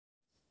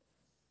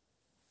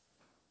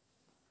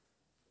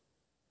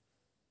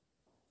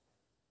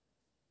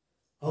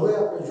હવે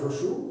આપણે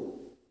જોશું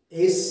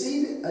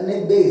એસિડ અને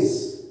બેઝ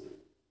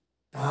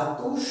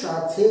ધાતુ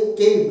સાથે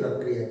કેવી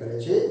પ્રક્રિયા કરે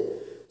છે।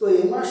 તો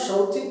એમાં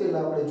સૌથી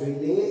પહેલા આપણે જોઈ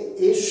લઈએ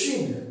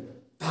એસિડ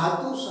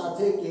ધાતુ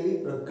સાથે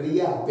કેવી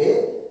પ્રક્રિયા આપે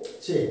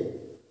છે।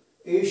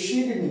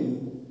 એસિડની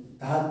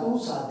ધાતુ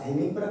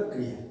સાથેની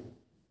પ્રક્રિયા।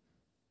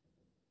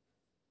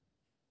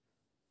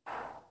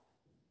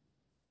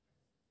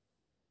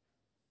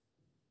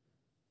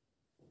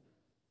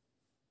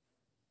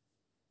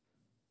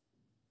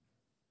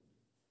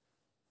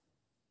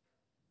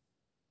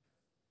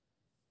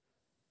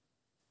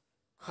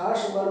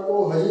 खास बाळको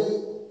हजी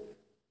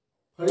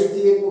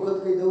फरीथी एक वखत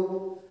कही दઉં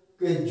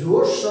કે જો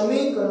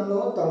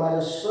સમીકરણો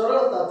તમારે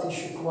સરળતાથી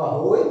શીખવા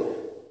હોય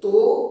તો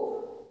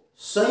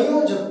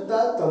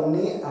સંયોજકતા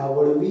તમને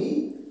આવડવી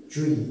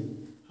જોઈએ।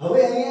 હવે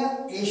અહીંયા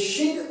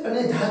એસિડ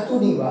અને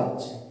ધાતુની વાત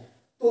છે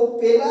તો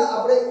પહેલા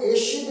આપણે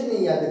એસિડને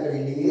યાદ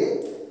કરી લઈએ।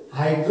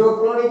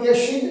 Hydrochloric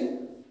acid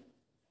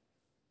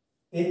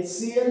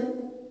HCl,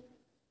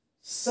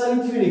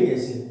 sulphuric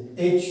acid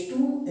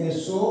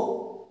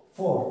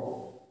H2SO4,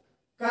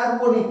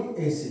 carbonic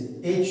acid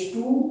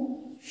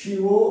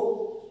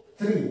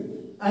H2CO3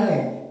 અને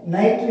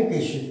નાઇટ્રિક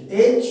એસિડ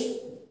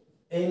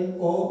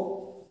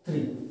HNO3।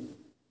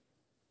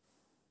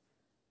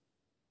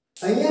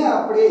 અહીંયા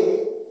આપણે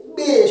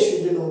બે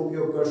એસિડનો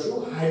ઉપયોગ કરશું,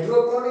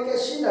 હાઇડ્રોક્લોરિક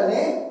એસિડ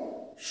અને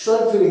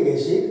સલ્ફ્યુરિક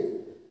એસિડ।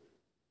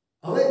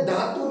 હવે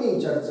ધાતુની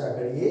ચર્ચા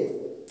કરીએ।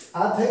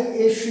 આ થઈ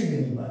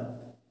એસિડની વાત।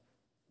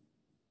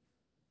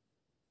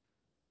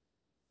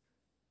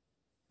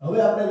 હવે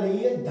આપણે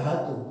લઈએ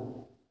ધાતુ।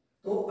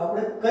 तो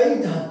આપણે કઈ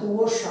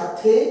ધાતુઓ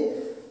સાથે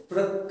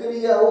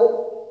પ્રક્રિયાઓ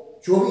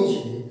જોવી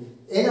છે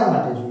એના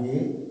માટે જોઈએ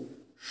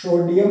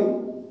સોડિયમ,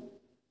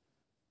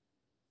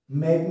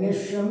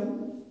 મેગ્નેશિયમ,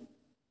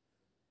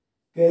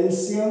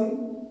 કેલ્શિયમ,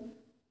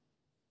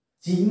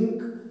 ઝિંક।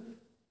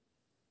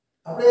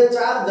 આપણે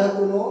ચાર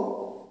ધાતુનો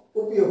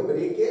ઉપયોગ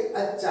કરીએ કે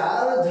આ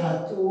ચાર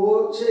ધાતુઓ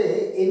છે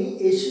એની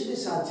એસિડ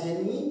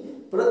સાથેની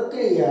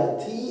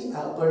પ્રક્રિયાથી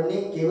આપણને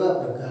કેવા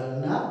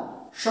પ્રકારના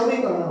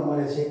સમીકરણો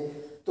મળે છે।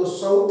 तो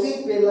સૌથી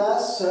પહેલા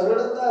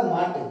સરળતા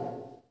માટે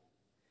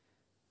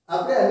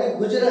આપણે આને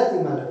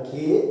ગુજરાતીમાં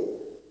લખીએ।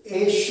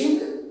 એસિડ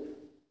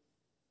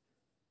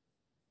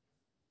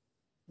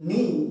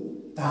ની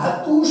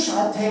ધાતુ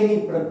સાથેની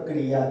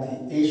પ્રક્રિયાથી,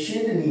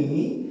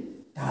 એસિડની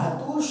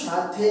ધાતુ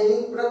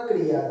સાથેની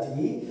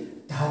પ્રક્રિયાથી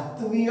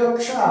ધાત્વિય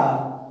ક્ષાર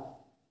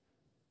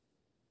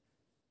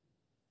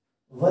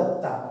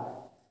વત્તા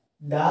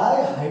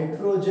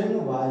ડાયહાઇડ્રોજન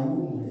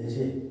વાયુ મળે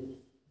છે।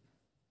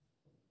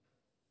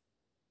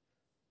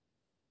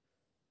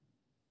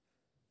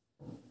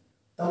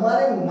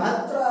 તમારે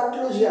માત્ર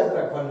આટલું જ યાદ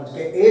રાખવાનું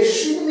છે કે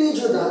એસિડની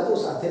જો ધાતુ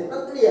સાથે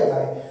પ્રક્રિયા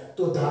થાય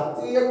તો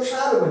ધાત્વિય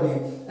ક્ષાર બને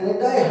અને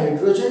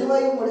ડાયહાઇડ્રોજન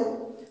વાયુ મળે।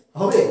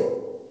 હવે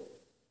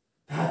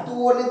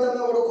ધાતુઓને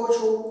તમે ઓળખો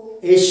છો,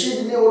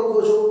 એસિડને ઓળખો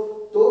છો,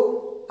 તો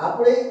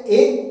આપણે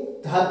એક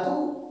ધાતુ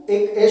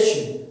એક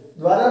એસિડ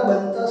દ્વારા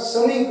બનતા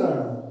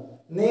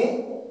સમીકરણને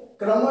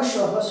ક્રમશઃ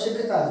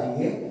શીખતા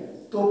જઈએ।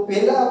 તો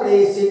પહેલા આપણે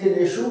એસિડ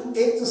લેશું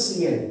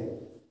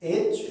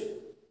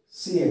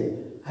HCl,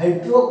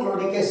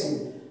 હાઇડ્રોક્લોરિક એસિડ।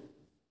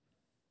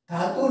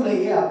 धातु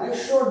लईए आपणे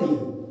सोडियम।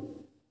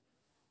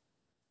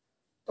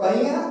 तो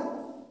अहींया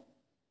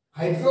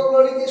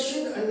हाइड्रोक्लोरिक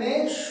एसिड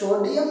अने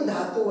सोडियम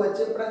धातु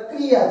वच्चे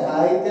प्रक्रिया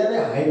थाय त्यारे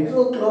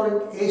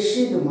हाइड्रोक्लोरिक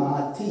एसिड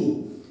मांथी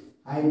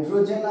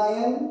हाइड्रोजन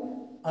आयन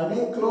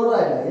अने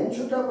क्लोराइड आयन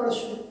छूटा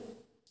पड़शे।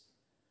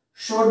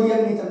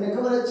 सोडियम नी तमने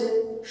खबर छे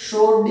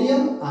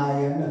सोडियम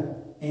आयन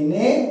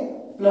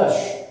Na+।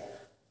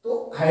 तो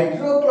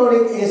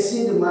हाइड्रोक्लोरिक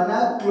एसिड माना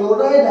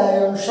क्लोराइड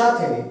आयन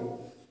साथे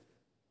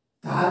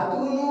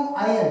धातुनो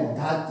आयन,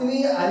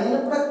 धात्विय आयन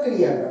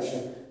प्रक्रिया करशे।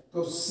 तो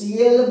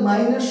Cl -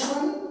 1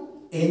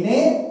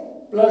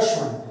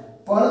 Na+1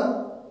 पण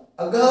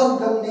अगाउ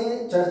तमने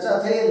चर्चा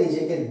थयेली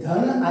छे के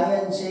धन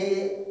आयन छे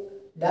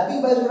डाबी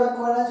बाजू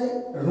राखवाना छे,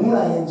 ऋण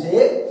आयन छे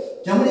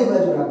जमणी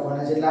बाजू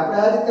राखवाना छे। એટલે આપણે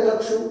આ રીતે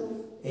લખશું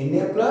Na+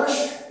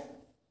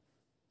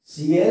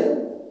 Cl-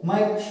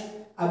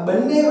 આ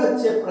બંને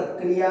વચ્ચે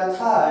પ્રક્રિયા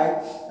થાય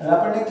અને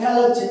આપણને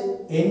ખ્યાલ છે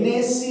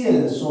NaCl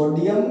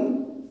સોડિયમ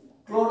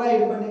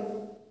ક્લોરાઇડ બને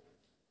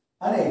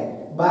અને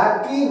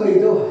બાકી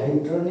વધ્યો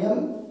હાઇડ્રોનિયમ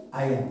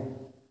આયન।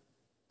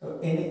 તો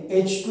એને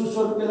H2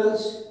 સ્વરૂપે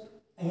લઈશ,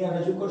 અહીંયા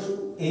રજૂ કરશું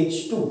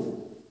H2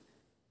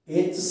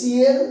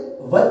 HCl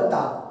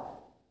વત્તા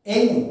Na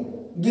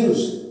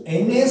gives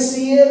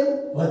NaCl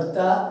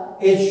વત્તા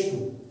H2।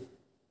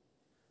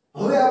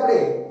 હવે આપણે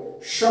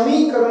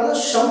સમીકરણ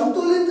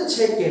સંતુલિત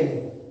છે કે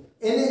નહીં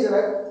એને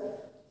જરા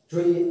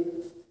જોઈએ।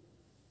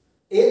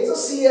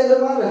 HCl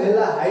માં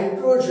રહેલા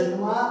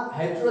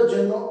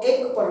હાઇડ્રોજનનો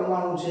એક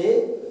પરમાણુ છે,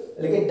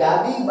 એટલે કે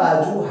ડાબી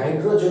બાજુ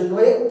હાઇડ્રોજનનો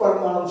એક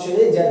પરમાણુ છે,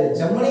 જ્યારે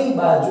જમણી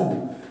બાજુ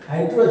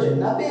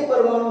હાઇડ્રોજનના બે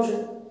પરમાણુ છે।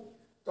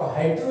 તો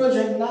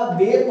હાઇડ્રોજનના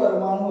બે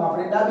પરમાણુ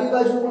આપણે ડાબી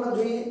બાજુ પણ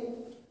જોઈએ।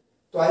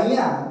 તો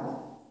અહીંયા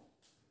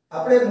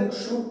આપણે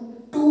મૂકશું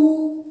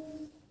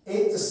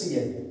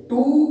 2HCl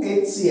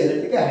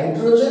એટલે કે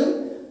હાઇડ્રોજન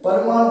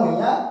પરમાણુ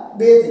અહીંયા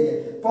બે થઈ જાય।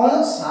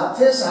 પણ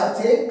સાથે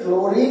સાથે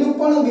ક્લોરીન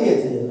પણ 2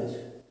 થયેલા છે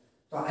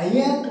તો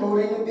અહીંયા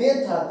ક્લોરીન 2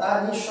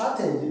 થતાની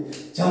સાથે જ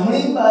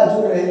જમણી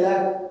બાજુ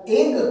રહેલા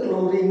એક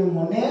ક્લોરીન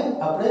મને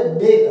આપણે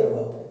 2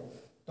 કરવા પડે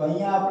તો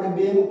અહીંયા આપણે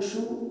 2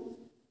 મૂકશું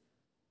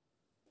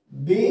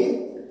 2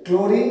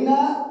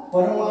 ક્લોરીનના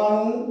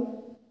પરમાણુ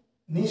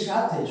ની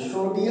સાથે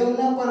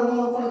સોડિયમના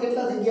પરમાણુ પણ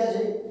કેટલા થઈ ગયા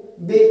છે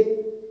 2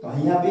 તો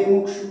અહીંયા 2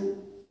 મૂકશું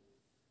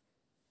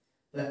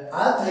એટલે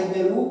આ થઈ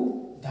ગયું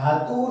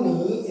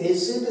ધાતુની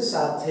એસિડ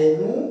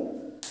સાથેનું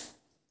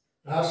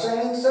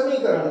રાસાયણિક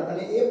સમીકરણ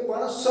અને એ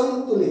પણ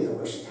સંતુલિત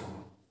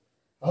અવસ્થામાં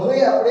હવે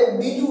આપણે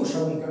બીજું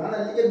સમીકરણ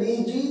એટલે કે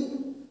બીજી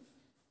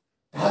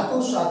ધાતુ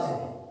સાથે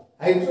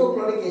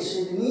હાઇડ્રોક્લોરિક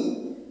એસિડની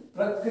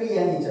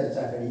પ્રક્રિયાની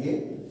ચર્ચા કરીએ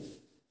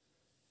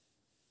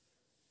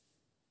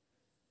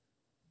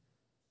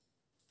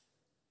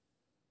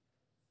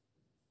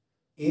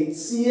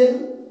HCl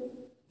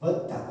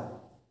વત્તા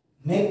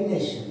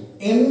મેગ્નેશિયમ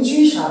Mg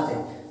સાથે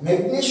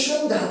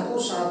મેગ્નેશિયમ ધાતુ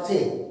સાથે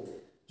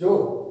જો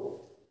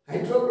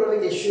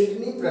હાઇડ્રોક્લોરિક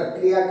એસિડની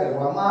પ્રક્રિયા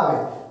કરવામાં આવે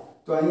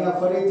તો અહીંયા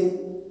ફરીથી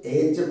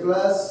H+Cl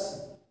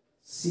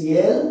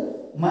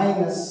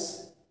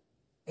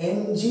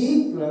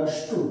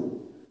Mg+2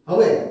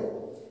 હવે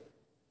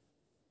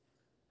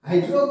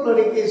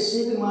હાઇડ્રોક્લોરિક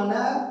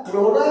એસિડમાંના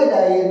ક્લોરાઇડ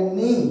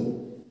આયનની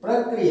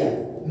પ્રક્રિયા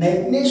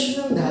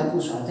મેગ્નેશિયમ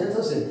ધાતુ સાથે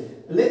થશે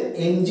એટલે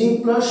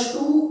Mg+2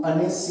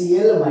 અને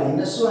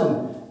Cl-1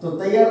 તો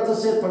તૈયાર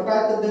થશે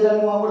ફટાક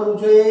દેવાનું આવડવું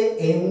જોઈએ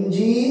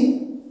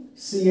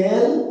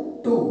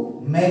MgCl2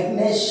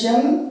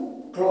 મેગ્નેશિયમ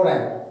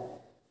ક્લોરાઇડ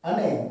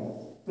અને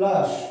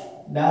પ્લસ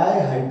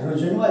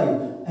ડાયહાઇડ્રોજન વાયુ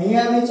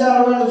અહીંયા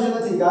વિચારવાનું જ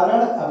નથી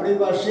કારણ આપણી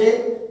પાસે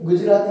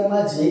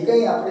ગુજરાતીમાં જે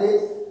કંઈ આપણે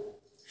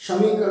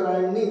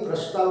સમીકરણની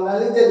પ્રસ્તાવના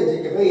લીધેલી છે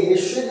કે ભાઈ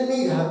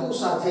એસિડની ધાતુ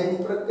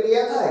સાથેની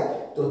પ્રક્રિયા થાય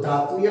તો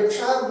ધાતુય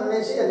ક્ષાર બને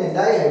છે અને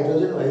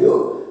ડાયહાઇડ્રોજન વાયુ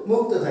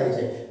મુક્ત થાય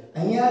છે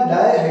અહીંયા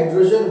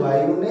ડાયહાઇડ્રોજન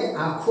વાયુને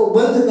આંખો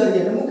બંધ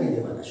કરી અને મૂકી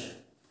દેવાના છે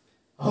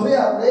હવે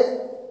આપણે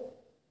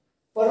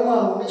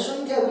પરમાણુની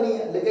સંખ્યા ગણીએ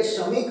એટલે કે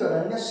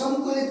સમીકરણને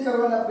સંતુલિત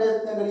કરવાના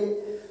પ્રયત્ન કરીએ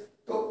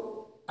તો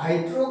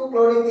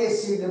હાઇડ્રોક્લોરિક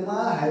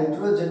એસિડમાં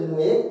હાઇડ્રોજનનો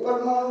એક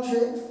પરમાણુ છે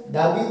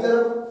ડાબી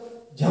તરફ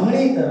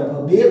જમણી તરફ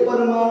 2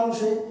 પરમાણુ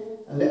છે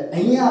એટલે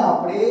અહીંયા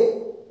આપણે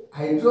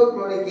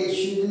હાઇડ્રોક્લોરિક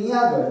એસિડની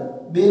આગળ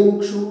 2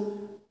 મૂકશું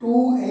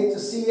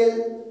 2HCl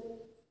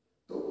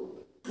તો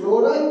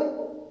ક્લોરાઇડ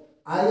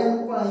આયન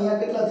પણ અહીંયા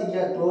કેટલા થઈ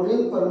ગયા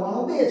ક્લોરીન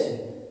પરમાણુ 2 છે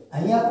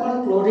અહીંયા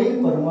પણ ક્લોરીન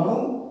પરમાણુ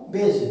 2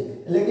 છે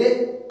એટલે કે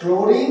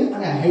ક્લોરીન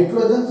અને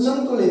હાઇડ્રોજન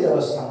સંતુલિત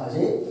અવસ્થામાં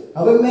છે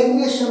હવે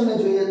મેગ્નેશિયમને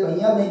જોઈએ તો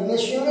અહીંયા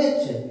મેગ્નેશિયમ 1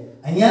 છે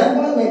અહીંયા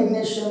પણ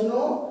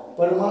મેગ્નેશિયમનો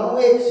પરમાણુ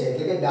 1 છે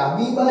એટલે કે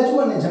ડાબી બાજુ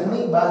અને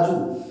જમણી બાજુ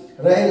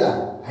રહેલા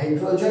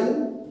હાઇડ્રોજન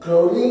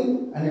ક્લોરીન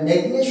અને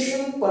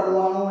મેગ્નેશિયમ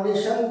પરમાણુઓની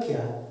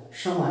સંખ્યા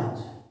સમાન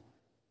છે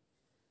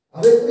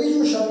હવે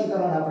ત્રીજું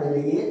સમીકરણ આપણે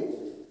લઈએ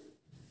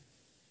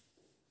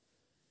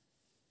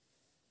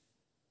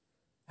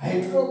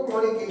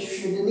હાઇડ્રોક્લોરિક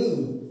એસિડની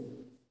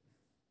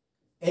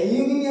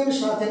એલ્યુમિનિયમ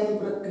સાથેની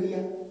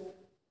પ્રક્રિયા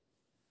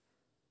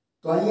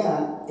તો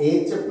અહીંયા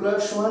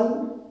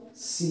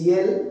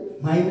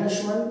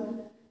H+1Cl-1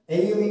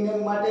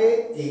 એલ્યુમિનિયમ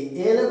માટે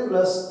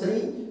Al+3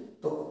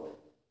 તો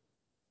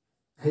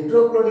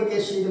હાઇડ્રોક્લોરિક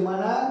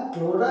એસિડમાંના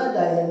ક્લોરાઇડ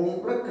આયનની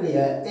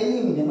પ્રક્રિયા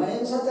એલ્યુમિનિયમ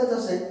આયન સાથે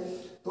થશે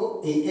તો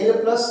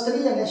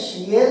Al+3 અને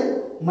Cl-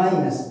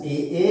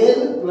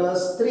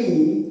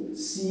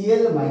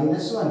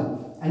 Al+3Cl-1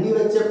 આની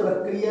વચ્ચે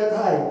પ્રક્રિયા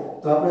થાય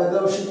તો આપણે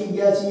અગાઉ શીખી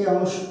ગયા છીએ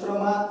અણુ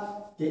સૂત્રમાં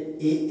કે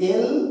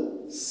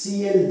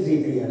AlCl3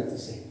 તૈયાર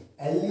થશે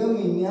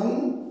aluminium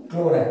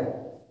chloride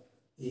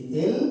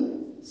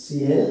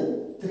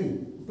AlCl3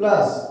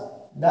 plus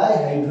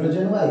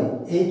dihydrogen વાયુ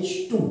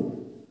H2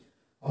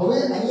 હવે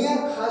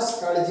અહીંયા ખાસ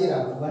કાળજી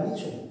રાખવાની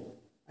છે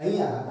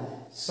અહીંયા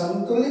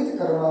સંતુલિત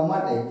કરવા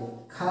માટે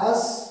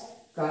ખાસ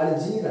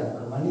કાળજી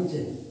રાખવાની છે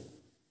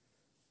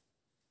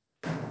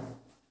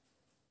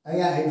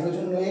અહીંયા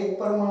હાઇડ્રોજનનો એક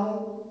પરમાણુ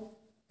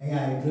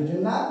અહીંયા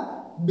હાઇડ્રોજનના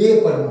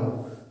 2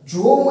 પરમાણુ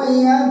જો હું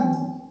અહીંયા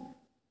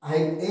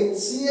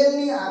HCl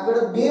ની આગળ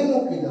 2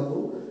 મૂકી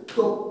દઉં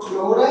તો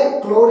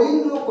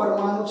ક્લોરીનનો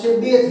પરમાણુ છે 2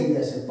 થઈ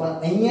જશે પણ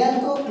અહીંયા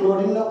તો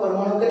ક્લોરીનનો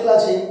પરમાણુ કેટલા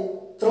છે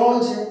 3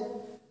 છે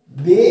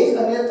 2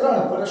 અને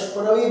 3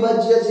 પરસ્પર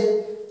અવિભાજ્ય છે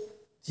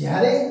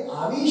જ્યારે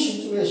આવી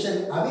સિચ્યુએશન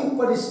આવી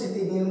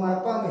પરિસ્થિતિ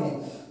નિર્માણ પામે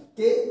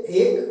કે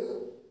એક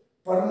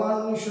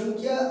પરમાણુની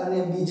સંખ્યા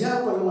અને બીજા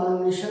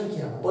પરમાણુની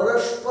સંખ્યા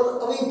પરસ્પર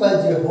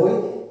અવિભાજ્ય હોય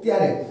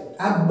ત્યારે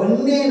આ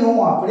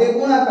બંનેનો આપણે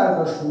ગુણાકાર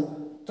કરશું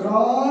 3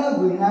 ×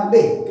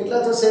 2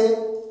 કેટલા થશે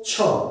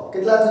 6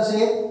 કેટલા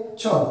થશે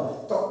 6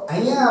 તો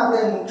અહીંયા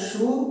આપણે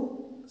મૂકશું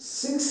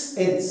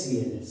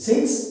 6HCl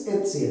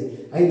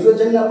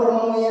હાઇડ્રોજનના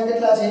પરમાણુ અહીંયા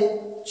કેટલા છે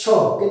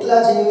 6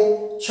 કેટલા છે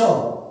 6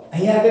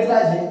 અહીંયા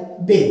કેટલા છે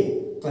 2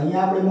 તો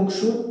અહીંયા આપણે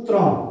મૂકશું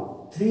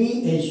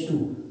 3H2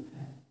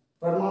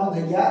 પરમાણુ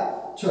થઈ ગયા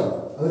 6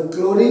 હવે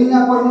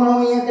ક્લોરીનના પરમાણુ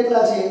અહીંયા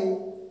કેટલા છે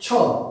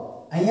 6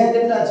 અહીંયા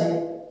કેટલા છે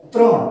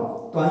 3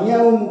 તો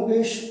અહીંયા હું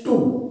મૂકીશ 2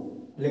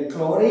 એટલે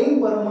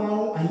ક્લોરીન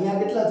પરમાણુ અહીંયા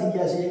કેટલા થઈ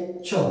ગયા છે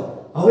 6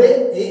 હવે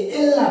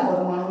Al ના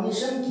પરમાણુની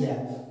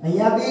સંખ્યા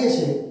અહીંયા 2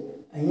 છે,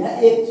 અહીંયા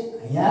 1 છે,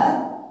 અહીંયા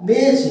 2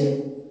 છે,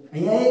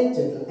 અહીંયા 1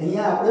 છે,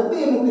 અહીંયા આપણે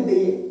 2 મૂકી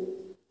દઈએ.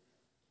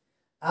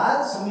 આ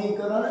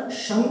સમીકરણ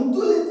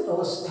સંતુલિત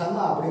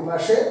અવસ્થામાં આપણી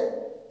પાસે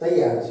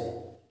તૈયાર છે.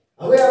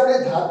 હવે આપણે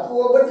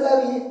ધાતુઓ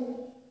બદલાવીએ,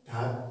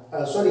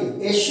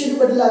 એસિડ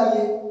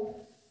બદલાવીએ.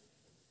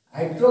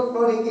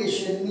 હાઇડ્રોક્લોરિક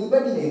એસિડની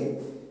બદલે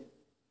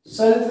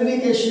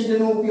સલ્ફ્યુરિક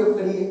એસિડનો ઉપયોગ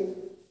કરીએ.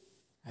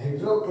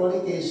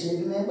 હાઇડ્રોક્લોરિક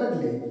એસિડને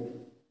બદલે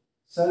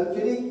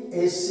સલ્ફ્યુરિક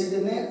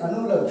એસિડને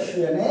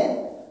અનુલક્ષી અને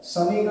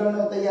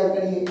સમીકરણો તૈયાર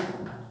કરીએ.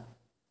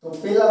 તો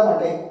પહેલા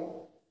માટે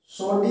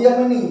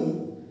સોડિયમની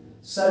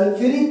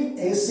સલ્ફ્યુરિક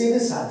એસિડ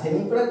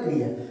સાથેની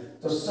પ્રક્રિયા.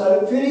 તો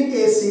sulphuric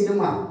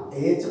એસિડમાં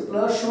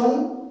H+1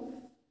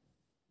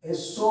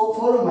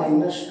 SO4 - 2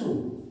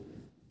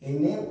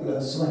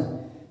 Na+1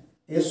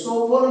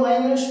 SO4 -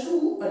 2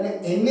 અને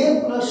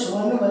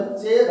Na+1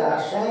 વચ્ચે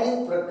રાસાયણિક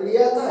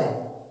પ્રક્રિયા થાય.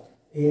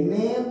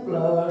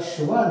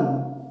 Na+1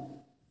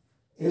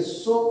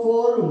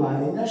 SO4 -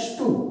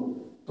 2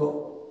 તો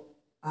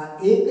આ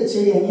 1 છે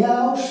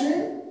અહીંયા આવશે,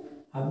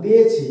 આ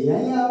 2 છે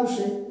અહીંયા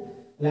આવશે.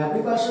 એટલે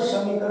આપણી પાસે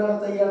સમીકરણ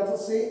તૈયાર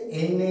થશે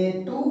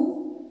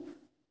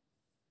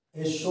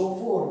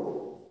Na2SO4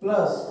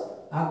 પ્લસ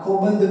આખો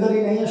બંધ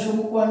કરીને અહીંયા શું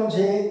મૂકવાનું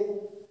છે?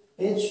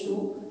 H2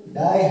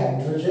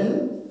 ડાયહાઇડ્રોજન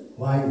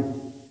વાયુ.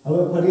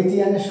 હવે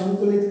ફરીથી આને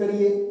સંતુલિત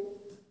કરીએ.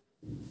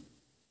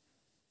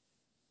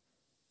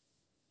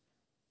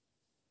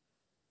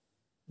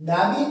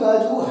 ડાબી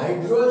બાજુ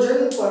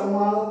હાઇડ્રોજન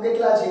પરમાણુ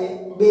કેટલા છે?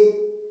 2.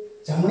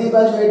 જમણી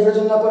બાજુ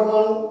હાઇડ્રોજનના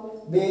પરમાણુ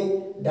 2.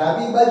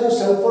 ડાબી બાજુ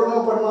સલ્ફરનો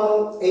પરમાણુ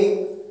 1.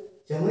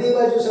 જમણી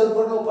બાજુ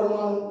સલ્ફરનો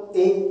પરમાણુ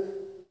 1.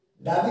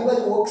 ડાબી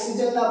બાજુ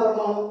ઓક્સિજનના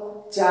પરમાણુ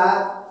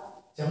 4.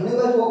 જમણી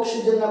બાજુ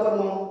ઓક્સિજનના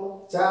પરમાણુ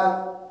 4.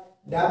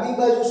 ડાબી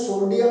બાજુ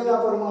સોડિયમના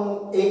પરમાણુ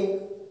 1.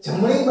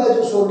 જમણી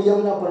બાજુ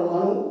સોડિયમના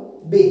પરમાણુ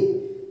 2.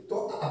 તો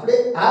આપણે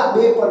આ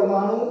બે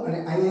પરમાણુ અને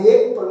અહીંયા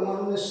એક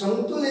પરમાણુને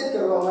સંતુલિત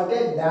કરવા માટે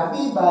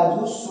ડાબી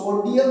બાજુ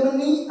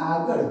સોડિયમની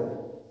આગળ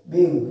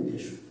 2 મૂકી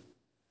દઈશું.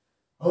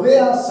 હવે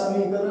આ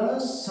સમીકરણ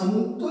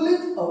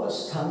સંતુલિત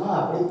અવસ્થામાં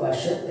આપણી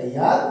પાસે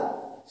તૈયાર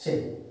છે.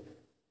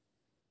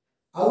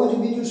 આવું જ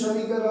બીજું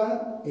સમીકરણ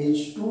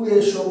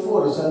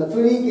H2SO4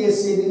 સલ્ફ્યુરિક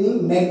એસિડની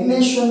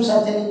મેગ્નેશિયમ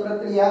સાથેની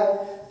પ્રક્રિયા.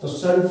 તો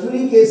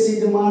સલ્ફ્યુરિક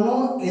એસિડમાંનો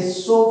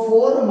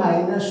SO4 -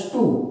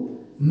 2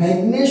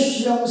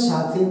 મેગ્નેશિયમ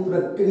સાથે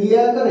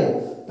પ્રક્રિયા કરે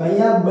તો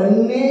અહીંયા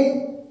બંને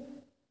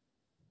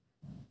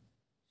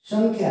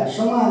સંખ્યા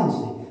સમાન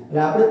છે. એટલે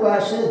આપણી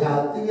પાસે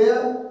ધાતુય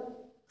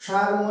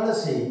ક્ષાર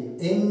મળશે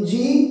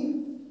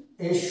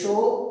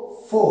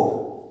MgSO4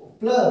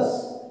 પ્લસ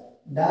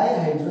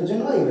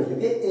ડાયહાઇડ્રોજન વાયુ એટલે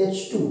કે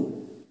H2.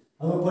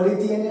 હવે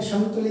ફરીથી એને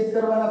સંતુલિત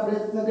કરવાના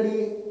પ્રયત્ન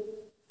કરીએ.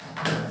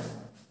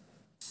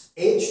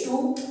 H2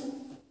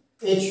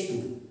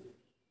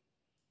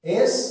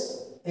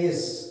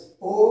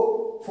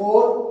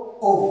 SO4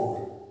 O4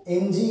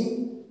 Mg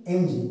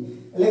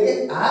એટલે કે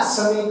આ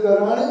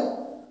સમીકરણ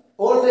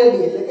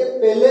ઓલરેડી એટલે કે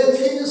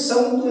પહેલેથી જ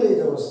સંતુલિત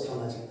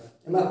અવસ્થામાં છે.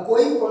 એમાં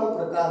કોઈ પણ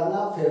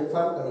પ્રકારના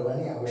ફેરફાર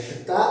કરવાની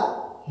આવશ્યકતા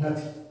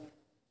નથી.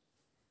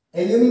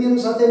 એલ્યુમિનિયમ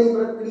સાથેની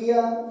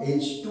પ્રક્રિયા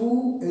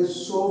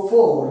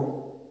H2SO4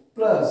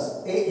 plus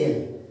Al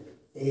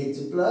H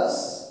plus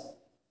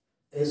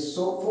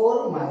SO4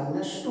 -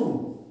 2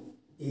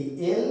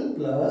 Al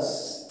plus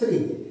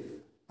 3.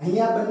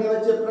 અહીંયા બંને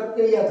વચ્ચે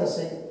પ્રક્રિયા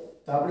થશે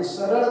તો આપણી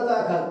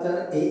સરળતા ખાતર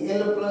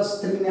Al પ્લસ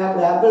 3 ને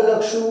આપણે આગળ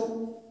લખશું,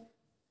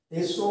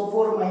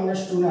 SO4 -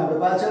 2 ને આપણે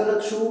પાછળ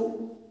લખશું.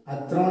 આ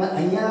 3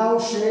 અહીંયા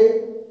આવશે,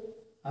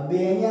 આ 2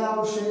 અહીંયા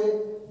આવશે.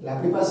 એટલે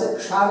આપણી પાસે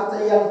ક્ષાર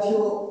તૈયાર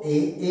થયો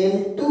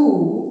Al2.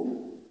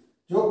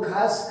 જો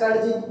ખાસ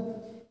કાળજી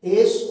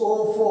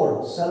SO4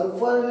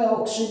 સલ્ફર અને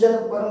ઓક્સિજન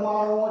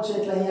પરમાણુઓ છે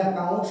એટલે અહીંયા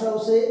કાઉન્સ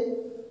આવશે.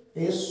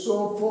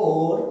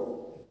 SO4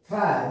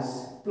 thrice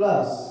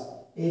plus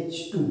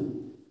H2.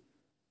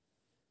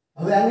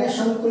 હવે આને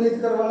સંતુલિત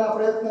કરવાના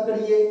પ્રયત્ન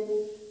કરીએ.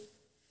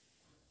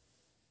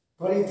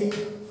 ફરીથી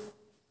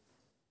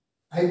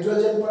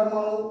હાઇડ્રોજન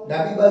પરમાણુ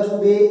ડાબી બાજુ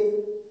 2,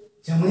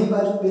 જમણી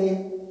બાજુ 2.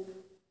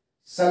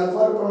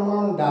 સલ્ફર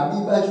પરમાણુ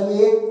ડાબી બાજુ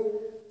 1,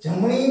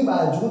 જમણી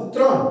બાજુ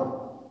 3.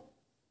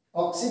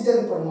 ઓક્સિજન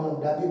પરમાણુ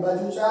ડાબી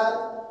બાજુ 4,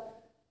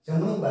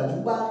 જમણી બાજુ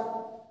 12.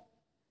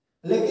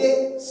 એટલે કે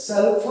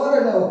સલ્ફર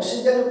અને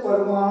ઓક્સિજન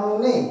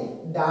પરમાણુને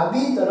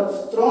ડાબી તરફ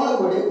 3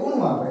 વડે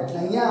ગુણવા પડે. એટલે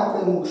અહીંયા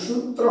આપણે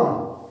મૂકશું 3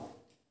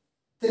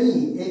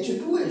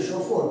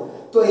 H2SO4.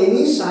 તો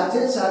એની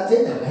સાથે સાથે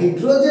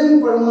હાઇડ્રોજન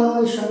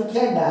પરમાણુની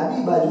સંખ્યા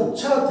ડાબી બાજુ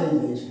 6 થઈ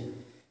ગઈ છે,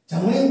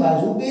 જમણી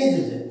બાજુ 2 જ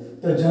છે.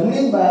 તો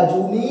જમણી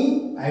બાજુની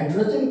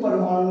હાઇડ્રોજન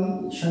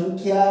પરમાણુની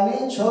સંખ્યાને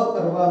 6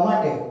 કરવા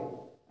માટે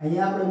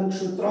અહીંયા આપણે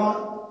મૂકશું 3.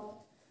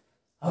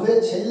 હવે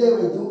છેલ્લે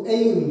વધ્યું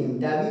એલ્યુમિનિયમ.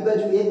 ડાબી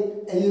બાજુ એક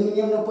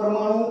એલ્યુમિનિયમનો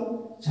પરમાણુ,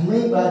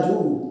 જમણી બાજુ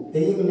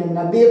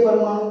એલ્યુમિનિયમના 2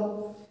 પરમાણુ.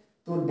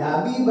 તો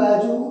ડાબી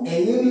બાજુ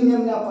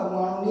એલ્યુમિનિયમના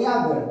પરમાણુની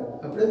આગળ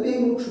આપણે 2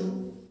 મૂકશું.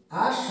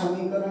 આ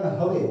સમીકરણ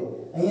હવે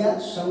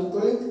અહીંયા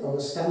સંતુલિત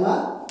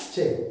અવસ્થામાં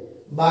છે.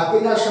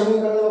 બાકીના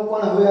સમીકરણો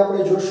પણ હવે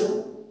આપણે જોશું.